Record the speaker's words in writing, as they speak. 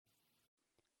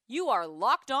You are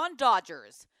Locked On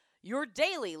Dodgers, your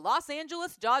daily Los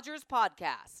Angeles Dodgers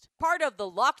podcast. Part of the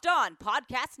Locked On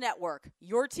Podcast Network,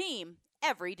 your team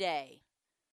every day.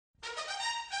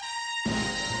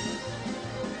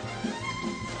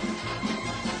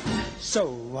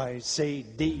 So I say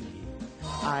D,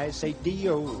 I say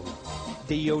D-O,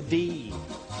 D-O-D,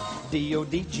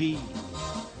 D-O-D-G,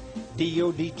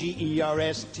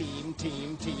 D-O-D-G-E-R-S,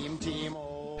 team.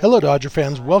 Hello, Dodger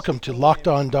fans. Welcome to Locked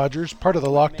On Dodgers, part of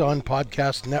the Locked On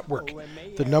Podcast Network,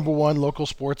 the number one local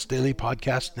sports daily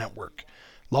podcast network.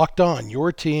 Locked On,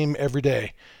 your team every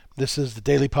day. This is the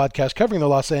daily podcast covering the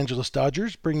Los Angeles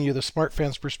Dodgers, bringing you the smart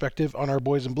fans' perspective on our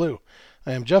boys in blue.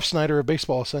 I am Jeff Snyder of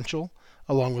Baseball Essential,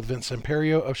 along with Vince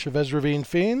Imperio of Chavez Ravine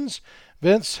Fiends.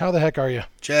 Vince, how the heck are you?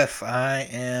 Jeff, I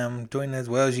am doing as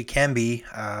well as you can be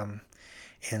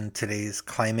in today's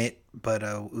climate, but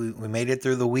we made it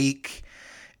through the week,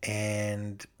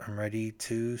 and I'm ready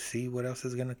to see what else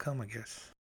is going to come, I guess.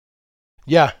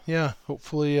 Yeah.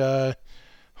 Hopefully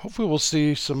we'll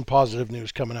see some positive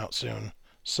news coming out soon,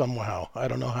 somehow. I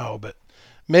don't know how, but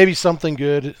maybe something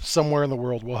good somewhere in the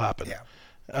world will happen.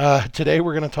 Yeah. Today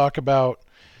we're going to talk about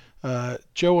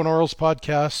Joe and Orel's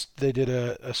podcast. They did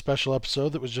a special episode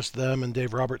that was just them and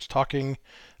Dave Roberts talking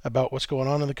about what's going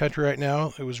on in the country right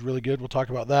now. It was really good. We'll talk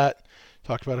about that.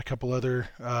 Talked about a couple other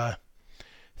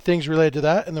things related to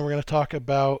that, and then we're going to talk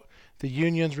about the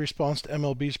union's response to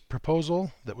MLB's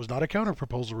proposal. That was not a counter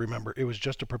proposal, remember. It was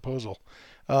just a proposal.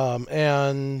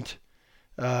 And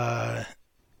what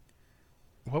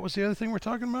was the other thing we're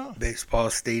talking about? Baseball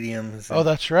stadiums. Oh,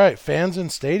 that's right. Fans in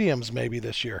stadiums maybe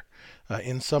this year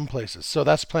in some places. So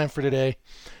that's planned for today.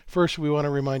 First, we want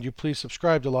to remind you, please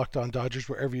subscribe to Locked On Dodgers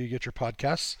wherever you get your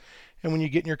podcasts. And when you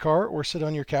get in your car or sit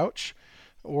on your couch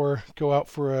or go out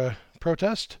for a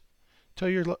protest, tell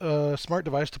your smart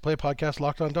device to play a podcast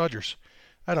Locked On Dodgers.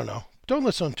 I don't know. Don't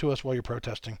listen to us while you're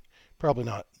protesting. Probably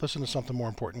not. Listen to something more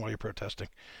important while you're protesting.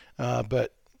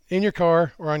 But in your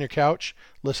car or on your couch,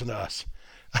 listen to us.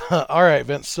 All right,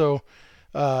 Vince. So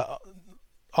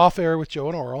off air with Joe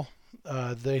and Orel,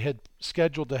 they had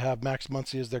scheduled to have Max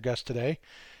Muncy as their guest today,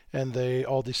 and they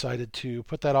all decided to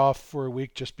put that off for a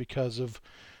week just because of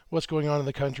what's going on in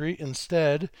the country.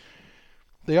 Instead,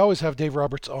 they always have Dave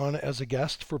Roberts on as a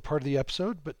guest for part of the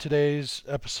episode, but today's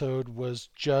episode was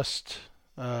just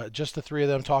the three of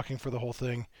them talking for the whole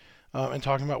thing and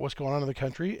talking about what's going on in the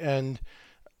country. And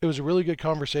it was a really good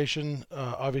conversation.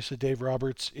 Obviously, Dave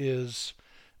Roberts is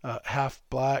half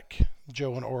black.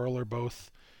 Joe and Orel are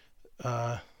both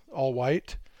all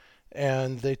white,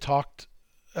 and they talked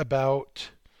about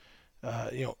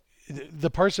the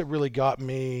parts that really got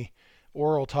me.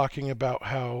 Orel talking about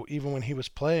how even when he was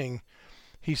playing,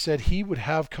 he said he would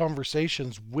have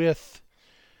conversations with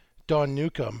Don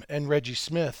Newcomb and Reggie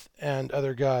Smith and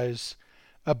other guys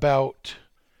about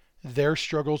their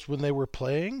struggles when they were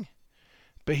playing,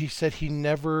 but he said he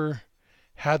never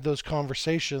had those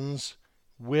conversations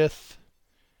with,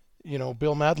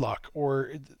 Bill Madlock,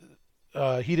 or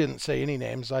he didn't say any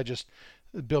names.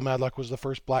 Bill Madlock was the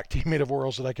first black teammate of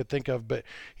Orel's that I could think of, but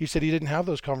he said he didn't have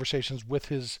those conversations with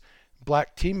his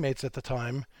black teammates at the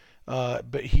time.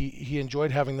 But he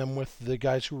enjoyed having them with the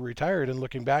guys who were retired, and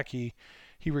looking back, he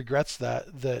regrets that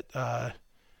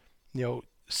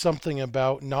something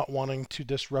about not wanting to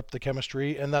disrupt the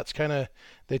chemistry. And that's kind of,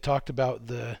 they talked about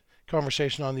the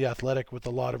conversation on The Athletic with a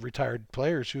lot of retired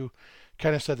players who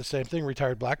kind of said the same thing,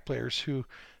 retired black players who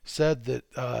said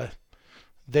that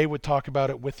they would talk about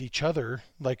it with each other,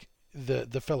 like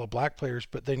the fellow black players,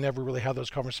 but they never really had those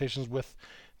conversations with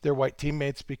their white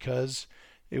teammates because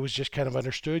it was just kind of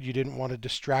understood. You didn't want to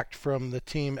distract from the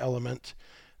team element.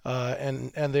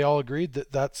 And they all agreed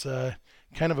that that's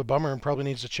kind of a bummer and probably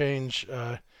needs to change,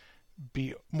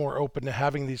 be more open to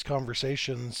having these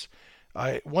conversations.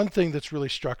 One thing that's really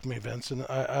struck me, Vince, and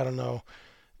I don't know,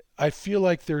 I feel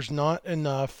like there's not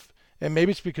enough, and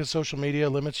maybe it's because social media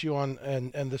limits you on,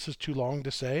 and this is too long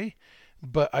to say,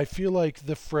 but I feel like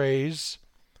the phrase,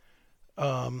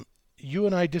 you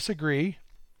and I disagree,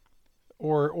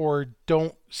 or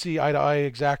don't see eye to eye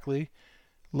exactly,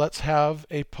 let's have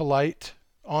a polite,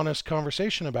 honest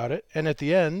conversation about it, and at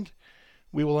the end,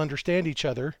 we will understand each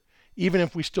other. Even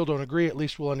if we still don't agree, at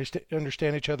least we'll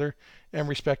understand each other and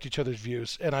respect each other's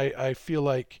views. And I feel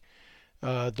like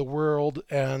the world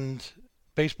and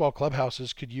baseball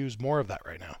clubhouses could use more of that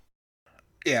right now.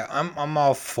 Yeah, I'm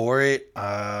all for it.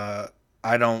 I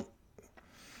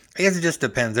guess it just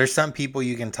depends. There's some people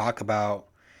you can talk about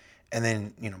And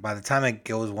then, by the time it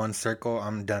goes one circle,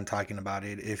 I'm done talking about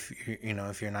it. If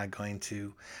if you're not going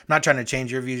to, I'm not trying to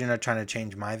change your views, you're not trying to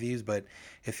change my views, but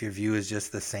if your view is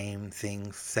just the same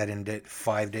thing said in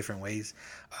 5 different ways,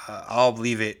 I'll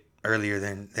leave it earlier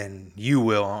than you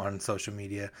will on social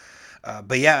media.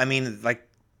 But yeah, I mean, like,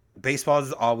 baseball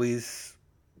has always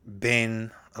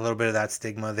been a little bit of that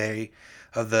stigma.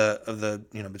 Of the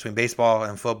between baseball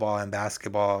and football and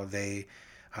basketball, they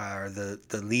are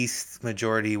the least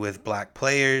majority with black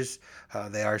players.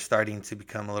 They are starting to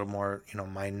become a little more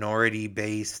minority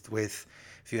based, with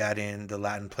if you add in the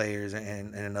Latin players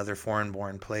and other foreign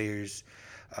born players.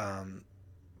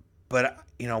 But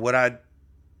what I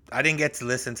didn't get to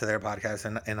listen to their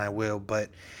podcast, and I will, but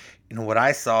what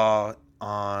I saw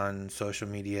on social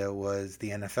media was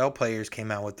the NFL players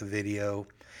came out with the video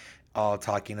all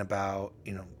talking about,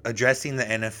 addressing the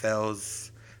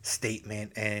NFL's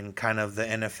statement and kind of the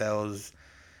NFL's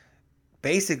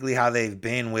basically how they've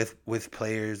been with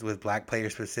players, with black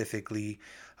players specifically.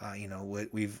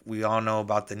 We all know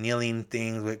about the kneeling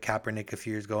things with Kaepernick a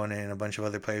few years ago, and a bunch of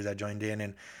other players that joined in,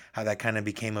 and how that kind of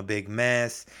became a big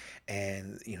mess.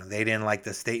 And they didn't like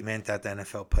the statement that the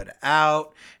NFL put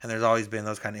out, and there's always been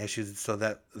those kind of issues. So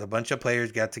that the bunch of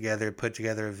players got together, put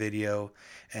together a video,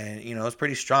 and it's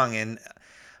pretty strong. And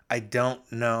I don't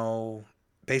know,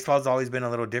 baseball's always been a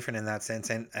little different in that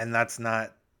sense, and that's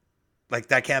not, like,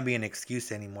 that can't be an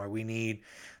excuse anymore. We need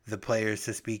the players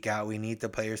to speak out. We need the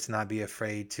players to not be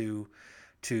afraid to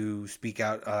speak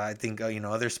out. I think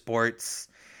other sports,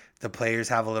 the players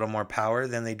have a little more power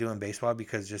than they do in baseball,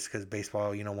 because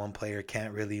baseball, one player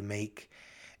can't really make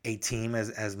a team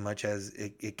as much as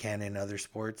it can in other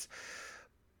sports.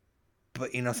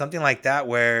 But something like that,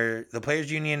 where the players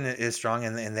union is strong,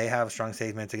 and they have strong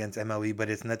statements against MLB, but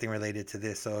it's nothing related to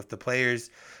this. So if the players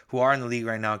who are in the league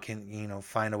right now can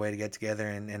find a way to get together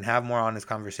and have more honest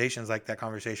conversations, like that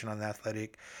conversation on The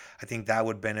Athletic, I think that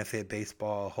would benefit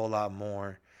baseball a whole lot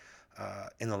more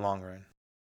in the long run.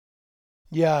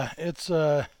 Yeah, it's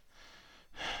I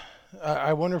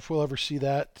wonder if we'll ever see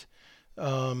that.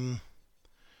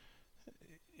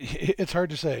 It's hard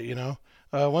to say,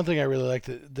 One thing I really like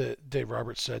that Dave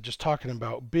Roberts said, just talking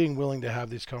about being willing to have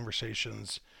these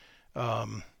conversations,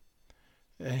 and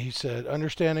he said,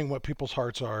 understanding what people's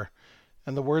hearts are,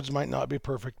 and the words might not be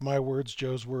perfect, my words,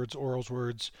 Joe's words, Oral's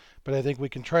words, but I think we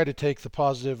can try to take the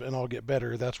positive and all get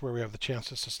better. That's where we have the chance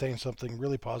to sustain something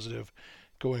really positive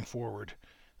going forward.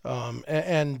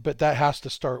 But that has to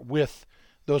start with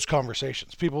those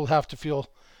conversations. People have to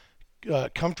feel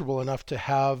comfortable enough to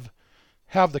have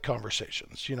the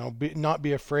conversations, not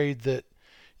be afraid that,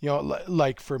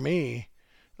 like for me,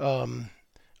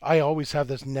 I always have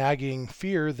this nagging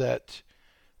fear that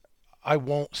I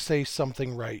won't say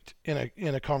something right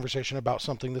in a conversation about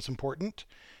something that's important,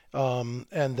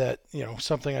 and that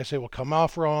something I say will come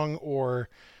off wrong, or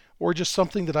just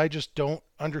something that I just don't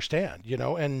understand,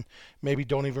 and maybe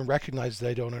don't even recognize that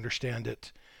I don't understand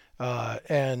it,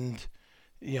 and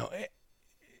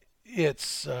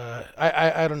it's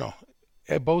I don't know.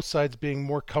 At both sides being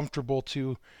more comfortable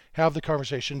to have the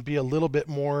conversation, be a little bit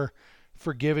more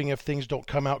forgiving if things don't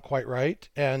come out quite right,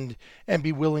 and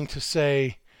be willing to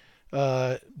say,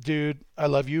 dude, I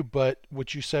love you, but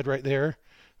what you said right there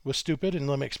was stupid, and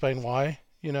let me explain why,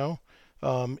 in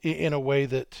a way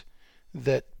that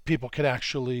people can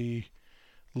actually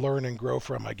learn and grow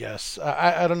from, I guess.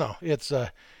 I don't know. It's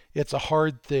a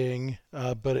hard thing,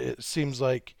 but it seems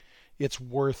like it's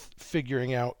worth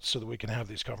figuring out so that we can have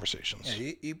these conversations.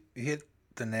 Yeah, you hit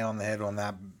the nail on the head on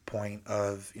that point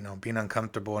of, being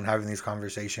uncomfortable and having these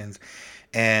conversations.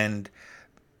 And,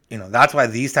 that's why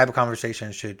these type of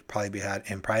conversations should probably be had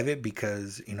in private,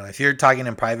 because, if you're talking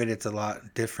in private, it's a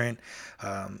lot different.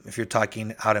 If you're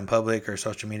talking out in public or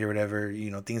social media or whatever,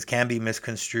 things can be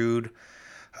misconstrued.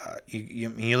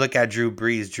 You look at Drew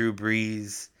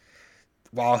Brees,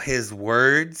 while his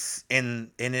words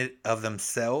in it of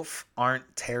themselves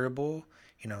aren't terrible,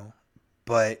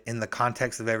 but in the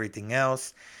context of everything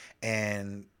else,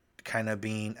 and kind of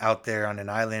being out there on an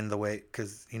island the way,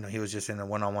 because he was just in a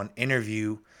one-on-one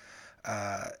interview,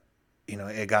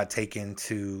 it got taken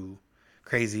to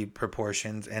crazy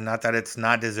proportions. And not that it's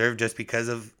not deserved, just because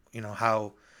of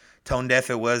how tone deaf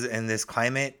it was in this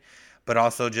climate, but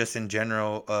also just in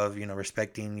general of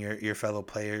respecting your fellow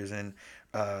players and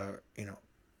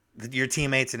your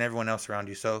teammates and everyone else around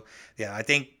you. So yeah, I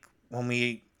think when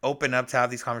we open up to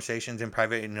have these conversations in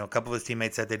private, and a couple of his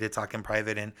teammates said they did talk in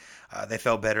private, and they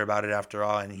felt better about it after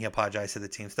all, and he apologized to the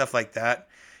team. Stuff like that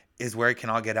is where it can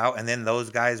all get out, and then those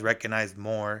guys recognize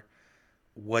more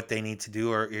what they need to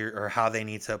do, or how they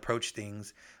need to approach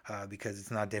things, because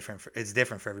it's not different. It's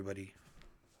different for everybody.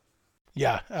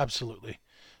 Yeah, absolutely.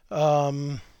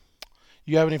 Um,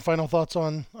 you have any final thoughts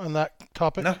on that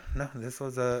topic? No, this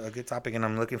was a good topic, and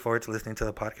I'm looking forward to listening to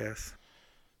the podcast.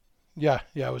 Yeah,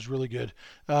 it was really good.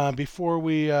 Before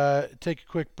we take a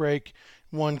quick break,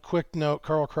 one quick note: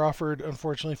 Carl Crawford,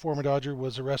 unfortunately, former Dodger,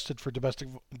 was arrested for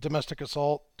domestic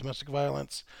assault, domestic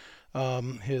violence.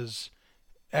 His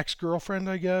ex-girlfriend,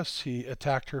 I guess, he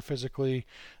attacked her physically.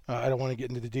 I don't want to get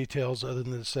into the details other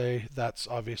than to say that's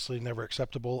obviously never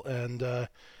acceptable and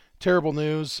terrible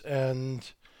news. And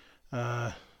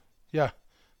yeah,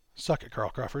 suck it, Carl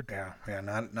Crawford. Yeah,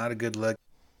 not a good look.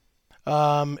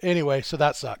 Anyway, so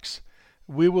that sucks.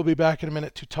 We will be back in a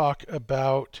minute to talk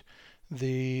about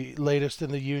the latest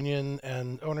in the union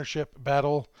and ownership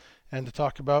battle and to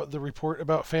talk about the report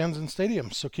about fans in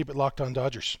stadiums. So keep it locked on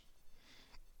Dodgers.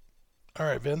 All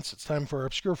right, Vince, it's time for our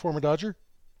obscure former Dodger.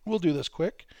 We'll do this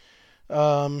quick.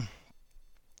 I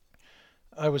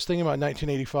was thinking about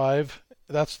 1985.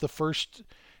 That's the first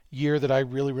year that I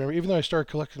really remember. Even though I started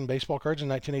collecting baseball cards in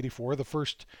 1984, the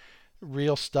first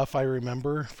real stuff I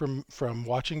remember from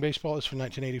watching baseball is from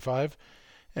 1985.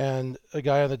 And a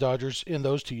guy on the Dodgers in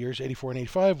those 2 years, 84 and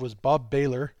 85, was Bob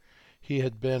Baylor. He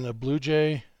had been a Blue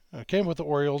Jay, came with the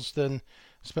Orioles, then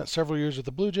spent several years with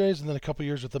the Blue Jays, and then a couple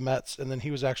years with the Mets. And then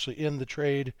he was actually in the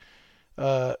trade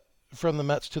from the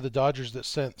Mets to the Dodgers that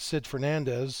sent Sid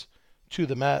Fernandez to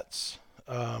the Mets,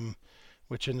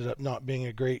 which ended up not being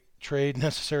a great trade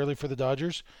necessarily for the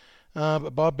Dodgers. But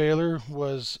Bob Baylor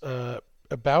was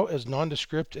about as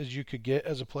nondescript as you could get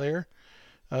as a player.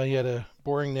 He had a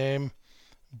boring name,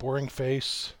 boring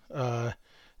face,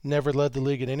 never led the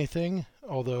league in anything,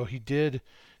 although he did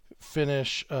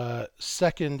finish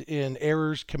second in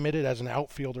errors committed as an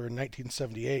outfielder in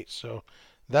 1978, so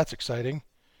that's exciting.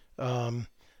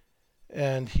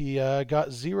 And he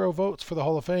got 0 votes for the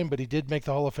Hall of Fame, but he did make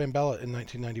the Hall of Fame ballot in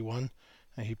 1991,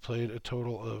 and he played a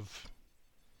total of,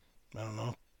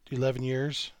 11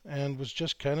 years, and was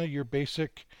just kind of your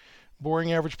basic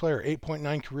boring average player,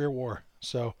 8.9 career WAR.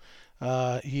 So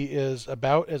he is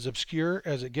about as obscure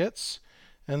as it gets,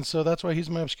 and so that's why he's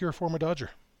my obscure former Dodger.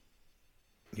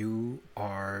 You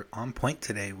are on point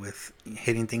today with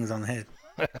hitting things on the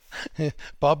head.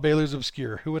 Bob Baylor's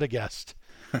obscure. Who would have guessed?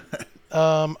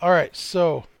 All right,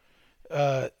 so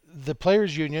the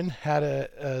Players Union had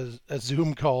a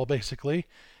Zoom call, basically,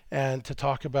 and to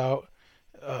talk about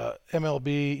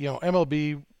MLB.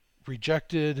 MLB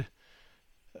rejected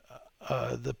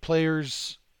the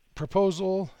players'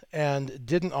 proposal and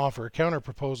didn't offer a counter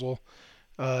proposal.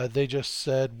 They just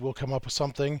said, we'll come up with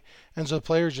something. And so the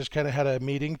players just kind of had a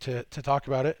meeting to talk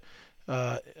about it.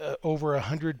 Over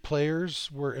 100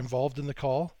 players were involved in the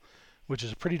call, which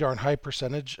is a pretty darn high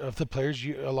percentage of the players.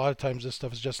 A lot of times this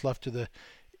stuff is just left to the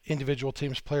individual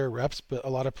team's player reps, but a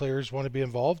lot of players want to be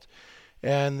involved.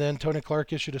 And then Tony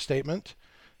Clark issued a statement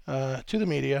to the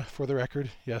media, for the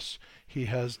record. Yes, he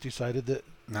has decided that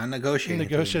Not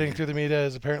negotiating through the media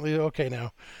is apparently okay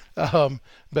now.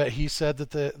 But he said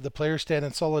that the players stand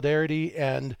in solidarity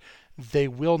and they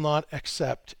will not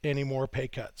accept any more pay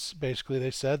cuts. Basically,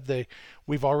 they said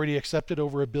we've already accepted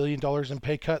over $1 billion in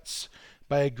pay cuts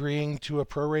by agreeing to a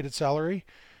prorated salary.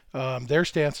 Their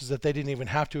stance is that they didn't even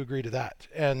have to agree to that.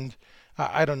 And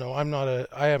I don't know.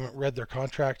 I haven't read their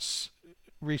contracts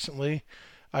recently.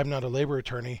 I'm not a labor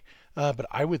attorney, but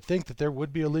I would think that there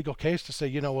would be a legal case to say,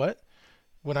 you know what?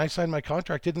 When I signed my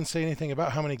contract, it didn't say anything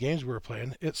about how many games we were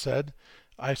playing. It said,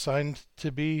 I signed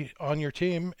to be on your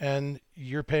team and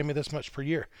you're paying me this much per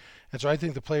year. And so I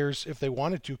think the players, if they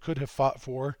wanted to, could have fought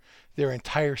for their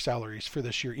entire salaries for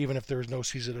this year, even if there was no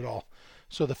season at all.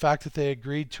 So the fact that they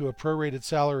agreed to a prorated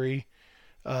salary,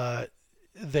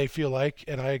 they feel like,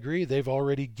 and I agree, they've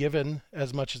already given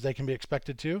as much as they can be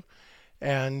expected to.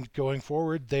 And going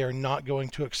forward, they are not going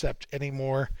to accept any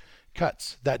more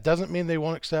cuts. That doesn't mean they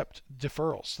won't accept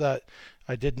deferrals. That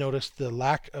I did notice the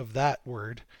lack of that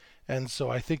word, and so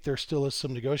I think there still is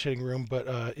some negotiating room. But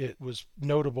it was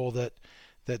notable that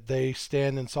they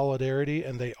stand in solidarity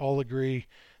and they all agree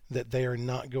that they are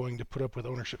not going to put up with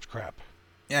ownership's crap.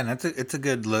 Yeah, and it's a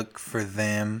good look for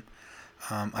them.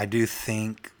 I do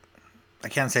think, I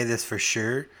can't say this for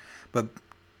sure, but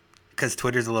because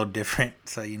Twitter's a little different,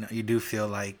 so you do feel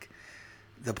like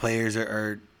the players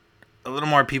are a little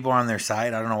more people on their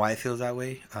side. I don't know why it feels that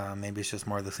way. Maybe it's just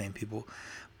more of the same people.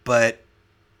 But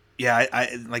yeah,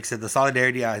 I like I said, the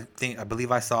solidarity. I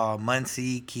believe I saw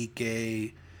Muncy,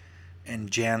 Kike,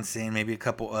 and Jansen, maybe a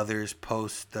couple others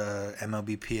post the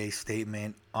MLBPA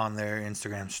statement on their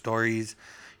Instagram stories.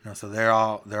 So they're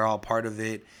all part of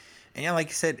it. And yeah, like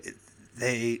you said,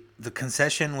 the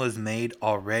concession was made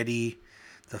already.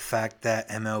 the fact that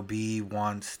MLB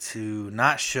wants to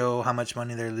not show how much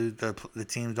money they're losing, the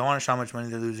teams don't want to show how much money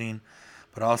they're losing,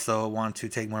 but also want to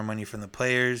take more money from the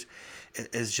players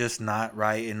is just not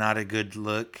right and not a good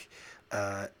look.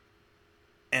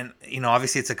 And,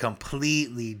 obviously it's a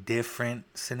completely different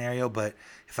scenario, but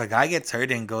if a guy gets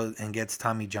hurt and goes and gets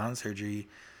Tommy John surgery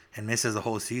and misses the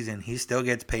whole season, he still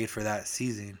gets paid for that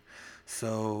season.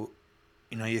 So,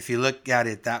 if you look at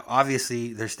it, that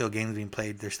obviously there's still games being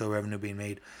played, there's still revenue being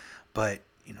made, but,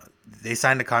 they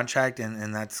signed a contract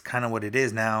and that's kind of what it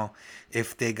is now.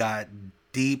 If they got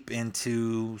deep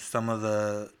into some of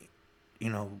the,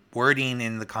 wording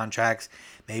in the contracts,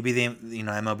 maybe they,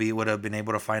 MLB would have been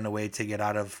able to find a way to get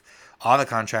out of all the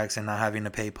contracts and not having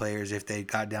to pay players if they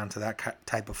got down to that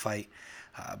type of fight.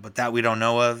 But that we don't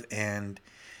know of, and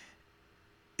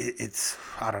it's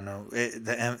I don't know.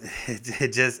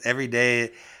 It just every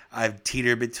day I've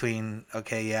teetered between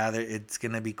it's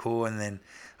gonna be cool, and then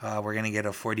we're gonna get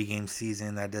a 40-game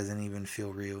season that doesn't even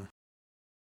feel real.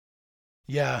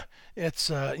 Yeah,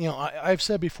 it's I've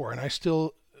said before, and I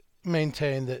still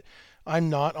maintain that I'm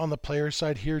not on the players'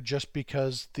 side here just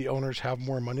because the owners have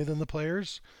more money than the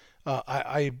players.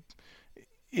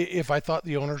 If I thought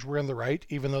the owners were in the right,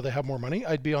 even though they have more money,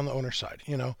 I'd be on the owner's side.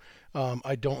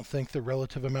 I don't think the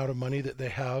relative amount of money that they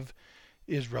have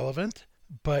is relevant,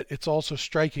 but it's also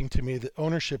striking to me that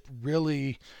ownership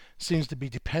really seems to be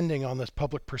depending on this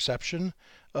public perception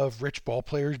of rich ball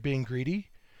players being greedy.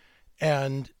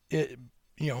 And it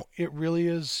really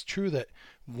is true that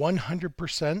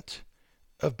 100%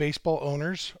 of baseball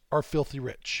owners are filthy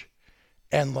rich,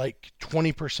 and like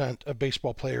 20% of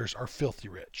baseball players are filthy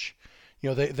rich.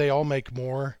 They all make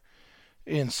more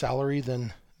in salary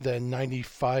than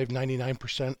 95,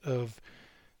 99% of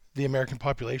the American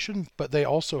population, but they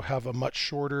also have a much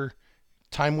shorter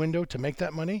time window to make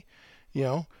that money.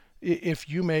 If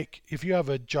you have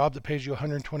a job that pays you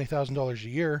 $120,000 a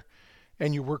year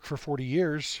and you work for 40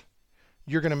 years,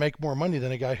 you're going to make more money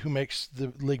than a guy who makes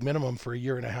the league minimum for a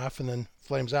year and a half and then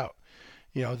flames out.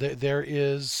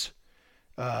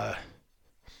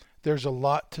 There's a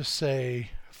lot to say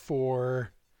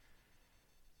for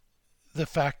the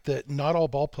fact that not all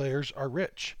ball players are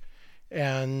rich.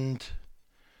 And,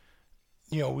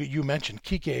 you mentioned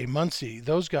Kike, Muncy,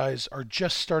 those guys are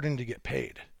just starting to get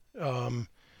paid.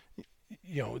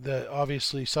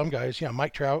 Obviously some guys,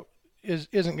 Mike Trout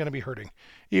isn't going to be hurting.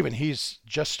 Even he's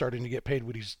just starting to get paid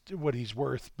what he's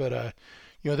worth. But,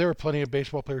 there are plenty of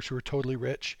baseball players who are totally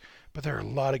rich, but there are a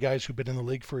lot of guys who've been in the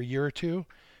league for a year or two,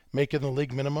 making the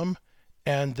league minimum,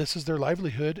 and this is their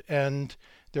livelihood, and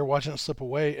they're watching it slip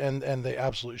away, and they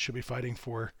absolutely should be fighting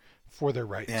for their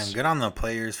rights. Yeah, and good on the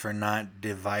players for not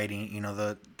dividing.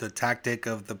 The tactic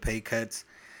of the pay cuts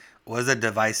was a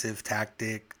divisive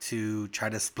tactic to try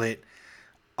to split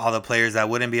all the players that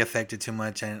wouldn't be affected too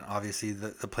much, and obviously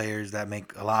the players that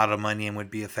make a lot of money and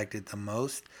would be affected the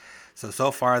most.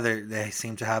 So far they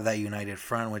seem to have that united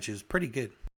front, which is pretty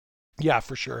good. Yeah,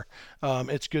 for sure.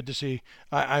 It's good to see.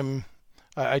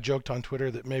 I joked on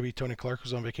Twitter that maybe Tony Clark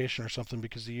was on vacation or something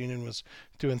because the union was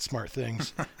doing smart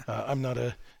things. I'm not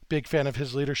a big fan of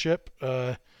his leadership,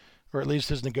 or at least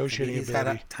his negotiating ability.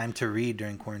 He's had time to read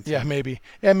during quarantine. Yeah, maybe.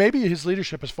 And maybe his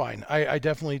leadership is fine. I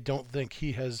definitely don't think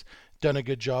he has done a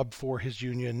good job for his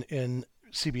union in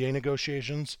CBA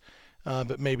negotiations.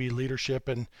 But maybe leadership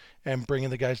and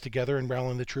bringing the guys together and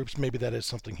rallying the troops, maybe that is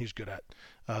something he's good at.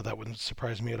 That wouldn't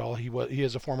surprise me at all. He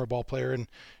is a former ball player, and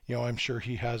I'm sure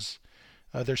he has.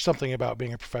 There's something about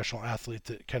being a professional athlete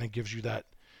that kind of gives you that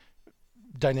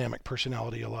dynamic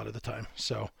personality a lot of the time.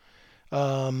 So,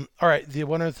 all right. The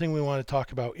one other thing we want to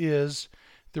talk about is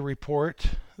the report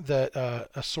that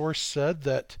a source said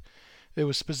that it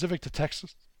was specific to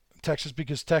Texas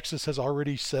because Texas has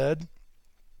already said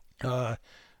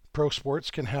pro sports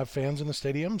can have fans in the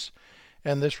stadiums.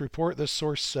 And this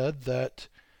source said that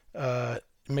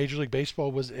Major League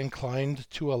Baseball was inclined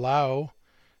to allow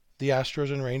the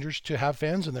Astros and Rangers to have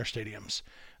fans in their stadiums,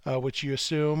 which you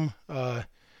assume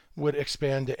would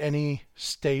expand to any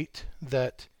state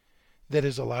that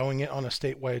is allowing it on a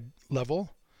statewide level.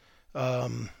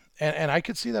 And I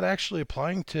could see that actually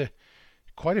applying to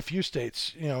quite a few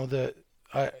states, that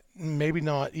maybe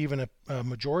not even a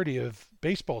majority of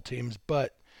baseball teams,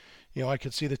 but I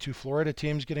could see the two Florida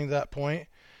teams getting to that point.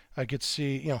 I could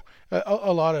see,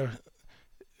 a lot of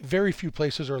very few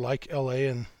places are like LA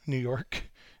and New York.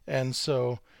 And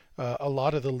so a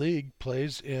lot of the league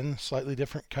plays in slightly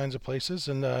different kinds of places.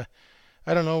 And I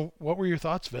don't know, what were your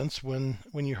thoughts, Vince, when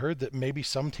you heard that maybe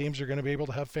some teams are going to be able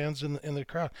to have fans in the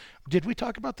crowd? Did we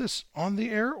talk about this on the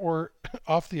air or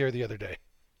off the air the other day?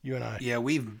 you and I. Yeah,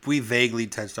 we vaguely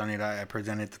touched on it. I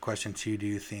presented the question to you. Do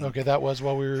you think? Okay, that was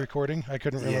while we were recording. I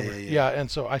couldn't remember. Yeah,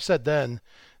 and so I said then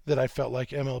that I felt like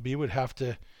MLB would have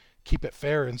to keep it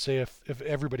fair and say if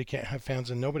everybody can't have fans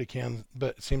and nobody can.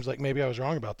 But it seems like maybe I was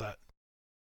wrong about that.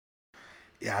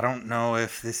 Yeah, I don't know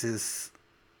if this is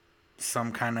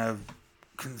some kind of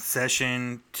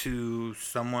concession to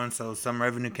someone so some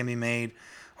revenue can be made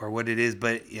or what it is,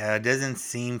 but yeah, it doesn't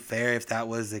seem fair if that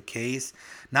was the case.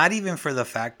 Not even for the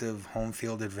fact of home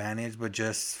field advantage, but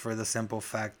just for the simple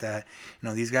fact that, you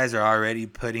know, these guys are already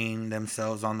putting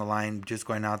themselves on the line, just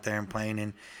going out there and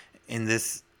playing in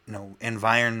this, you know,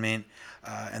 environment,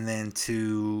 and then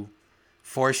to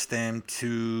force them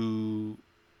to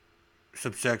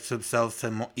subject themselves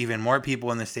to even more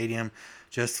people in the stadium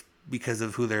just because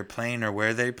of who they're playing or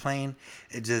where they're playing.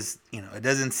 It just, you know, it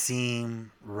doesn't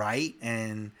seem right.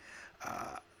 And,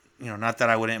 you know, not that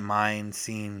I wouldn't mind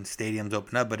seeing stadiums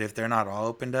open up, but if they're not all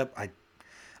opened up,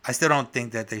 I still don't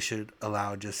think that they should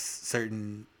allow just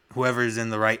certain, whoever's in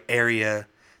the right area,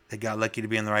 they got lucky to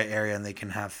be in the right area and they can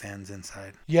have fans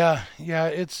inside. Yeah,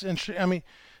 it's interesting. I mean,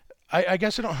 I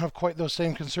guess I don't have quite those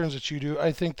same concerns that you do.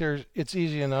 I think it's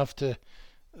easy enough to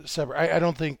separate. I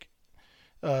don't think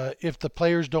if the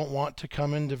players don't want to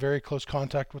come into very close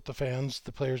contact with the fans,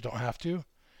 the players don't have to.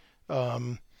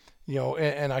 You know,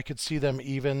 and I could see them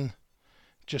even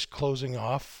just closing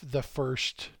off the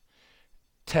first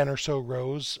 10 or so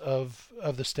rows of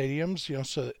the stadiums, you know,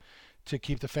 so to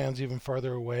keep the fans even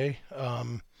farther away.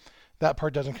 That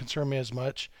part doesn't concern me as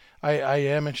much. I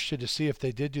am interested to see if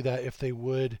they did do that, if they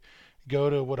would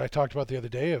go to what I talked about the other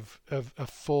day of a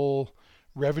full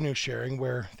revenue sharing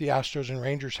where the Astros and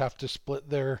Rangers have to split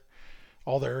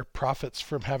all their profits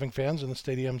from having fans in the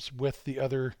stadiums with the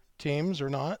other teams or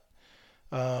not.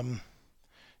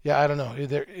 Yeah, I don't know.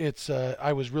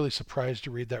 I was really surprised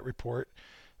to read that report.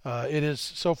 It is,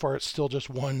 so far, it's still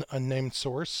just one unnamed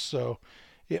source, so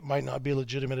it might not be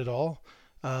legitimate at all.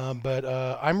 But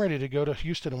I'm ready to go to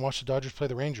Houston and watch the Dodgers play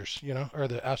the Rangers, you know, or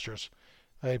the Astros.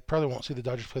 I probably won't see the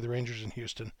Dodgers play the Rangers in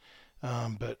Houston,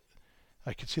 but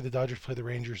I could see the Dodgers play the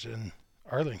Rangers in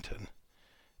Arlington.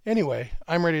 Anyway,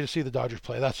 I'm ready to see the Dodgers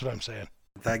play. That's what I'm saying.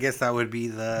 I guess that would be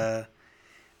the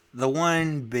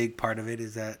one big part of it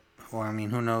is that, well, I mean,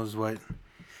 who knows what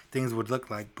things would look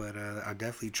like, but I'd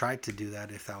definitely try to do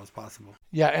that if that was possible.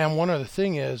 Yeah, and one other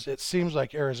thing is it seems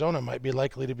like Arizona might be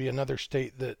likely to be another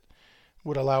state that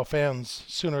would allow fans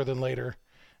sooner than later,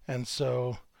 and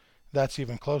so that's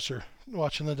even closer,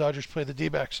 watching the Dodgers play the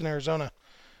D-backs in Arizona.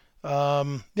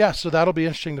 Yeah, so that'll be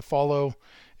interesting to follow,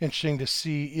 interesting to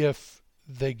see if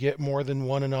they get more than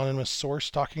one anonymous source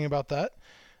talking about that,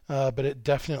 but it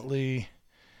definitely,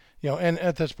 you know, and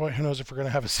at this point, who knows if we're going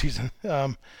to have a season.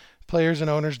 Players and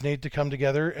owners need to come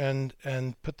together and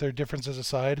put their differences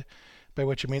aside, by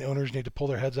which I mean owners need to pull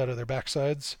their heads out of their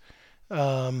backsides,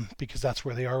 because that's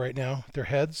where they are right now. Their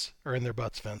heads are in their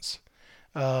butts, Vince.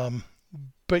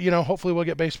 But, you know, hopefully we'll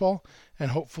get baseball,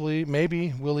 and hopefully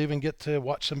maybe we'll even get to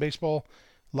watch some baseball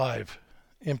live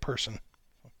in person.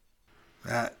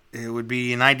 It would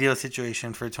be an ideal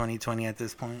situation for 2020 at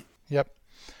this point. Yep.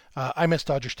 I miss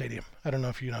Dodger Stadium. I don't know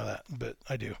if you know that, but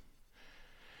I do.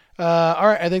 All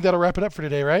right, I think that'll wrap it up for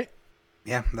today, right?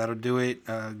 Yeah, that'll do it.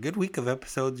 Good week of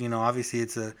episodes. You know, obviously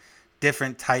it's a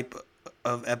different type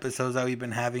of episodes that we've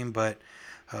been having, but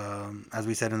as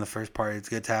we said in the first part, it's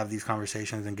good to have these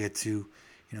conversations and get to,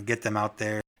 you know, get them out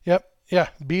there. Yep. Yeah.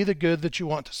 Be the good that you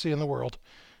want to see in the world.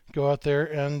 Go out there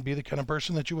and be the kind of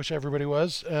person that you wish everybody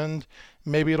was, and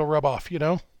maybe it'll rub off, you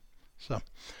know? So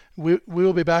we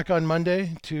will be back on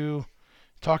Monday to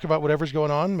talk about whatever's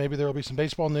going on. Maybe there will be some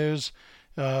baseball news.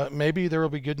 Maybe there will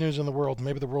be good news in the world.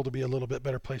 Maybe the world will be a little bit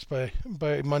better place by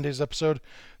Monday's episode.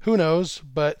 Who knows?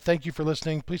 But thank you for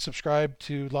listening. Please subscribe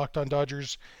to Locked On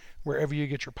Dodgers wherever you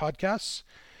get your podcasts.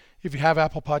 If you have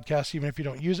Apple Podcasts, even if you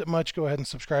don't use it much, go ahead and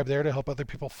subscribe there to help other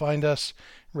people find us,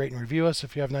 rate and review us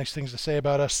if you have nice things to say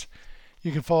about us.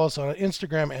 You can follow us on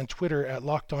Instagram and Twitter at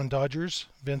Locked On Dodgers.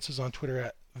 Vince is on Twitter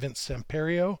at Vince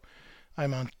Samperio.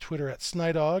 I'm on Twitter at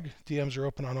Snydog. DMs are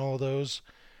open on all of those.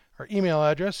 Our email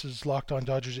address is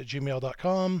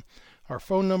lockedondodgers@gmail.com. Our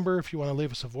phone number, if you want to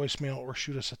leave us a voicemail or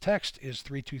shoot us a text, is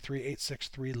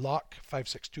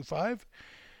 323-863-LOCK-5625.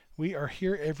 We are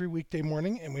here every weekday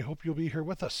morning, and we hope you'll be here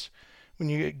with us. When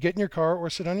you get in your car or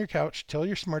sit on your couch, tell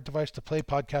your smart device to play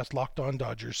podcast Locked On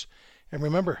Dodgers. And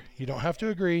remember, you don't have to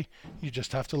agree, you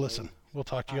just have to listen. We'll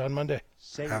talk to you on Monday.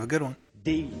 Have a good one.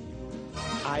 D.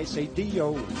 I say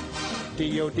D-O.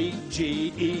 D-O-D-G-E-R-S.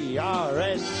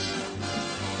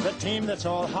 The team that's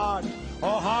all heart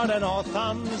and all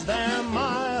thumbs. They're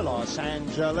my Los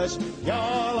Angeles, your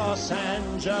Los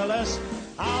Angeles.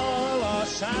 our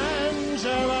Los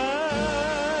Angeles.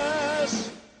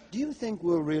 Do you think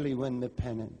we'll really win the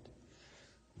pennant?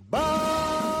 But